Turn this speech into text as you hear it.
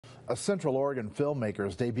A Central Oregon filmmaker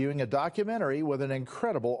is debuting a documentary with an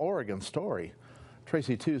incredible Oregon story.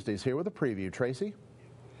 Tracy Tuesday's here with a preview. Tracy?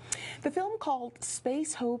 The film, called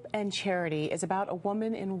Space, Hope, and Charity, is about a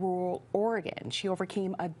woman in rural Oregon. She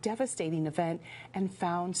overcame a devastating event and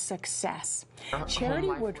found success. Charity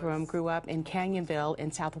Woodrum grew up in Canyonville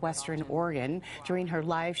in southwestern Oregon. During her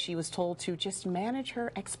life, she was told to just manage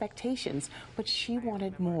her expectations, but she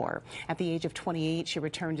wanted more. At the age of 28, she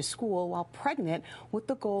returned to school while pregnant with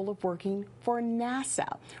the goal of working for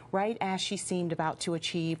NASA. Right as she seemed about to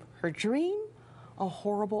achieve her dream, a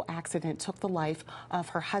horrible accident took the life of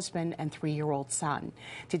her husband and 3-year-old son.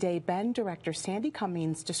 Today, Ben director Sandy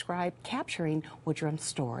Cummings described capturing Woodrum's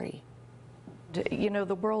story. You know,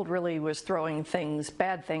 the world really was throwing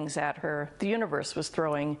bad things at her. The universe was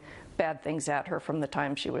throwing bad things at her from the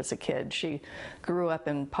time she was a kid. She grew up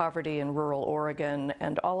in poverty in rural Oregon,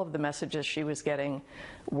 and all of the messages she was getting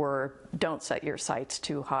were, don't set your sights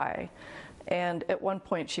too high. And at one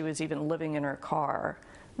point, she was even living in her car,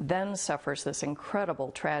 then suffers this incredible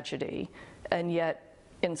tragedy, and yet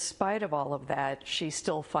in spite of all of that, she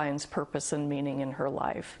still finds purpose and meaning in her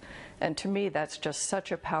life. And to me, that's just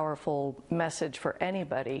such a powerful message for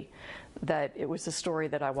anybody that it was a story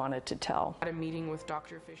that I wanted to tell. At a meeting with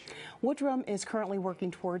Dr. Fisher. Woodrum is currently working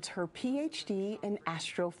towards her PhD in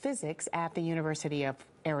astrophysics at the University of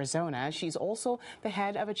Arizona. She's also the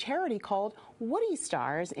head of a charity called Woody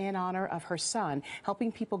Stars in honor of her son,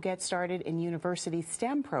 helping people get started in university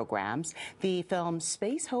STEM programs. The film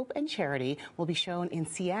Space, Hope, and Charity will be shown in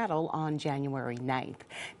Seattle on January 9th.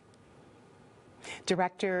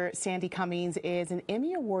 Director Sandy Cummings is an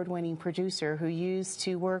Emmy Award-winning producer who used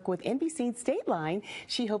to work with NBC's Dateline.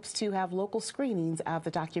 She hopes to have local screenings of the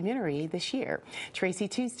documentary this year. Tracy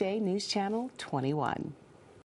Tuesday, News Channel 21.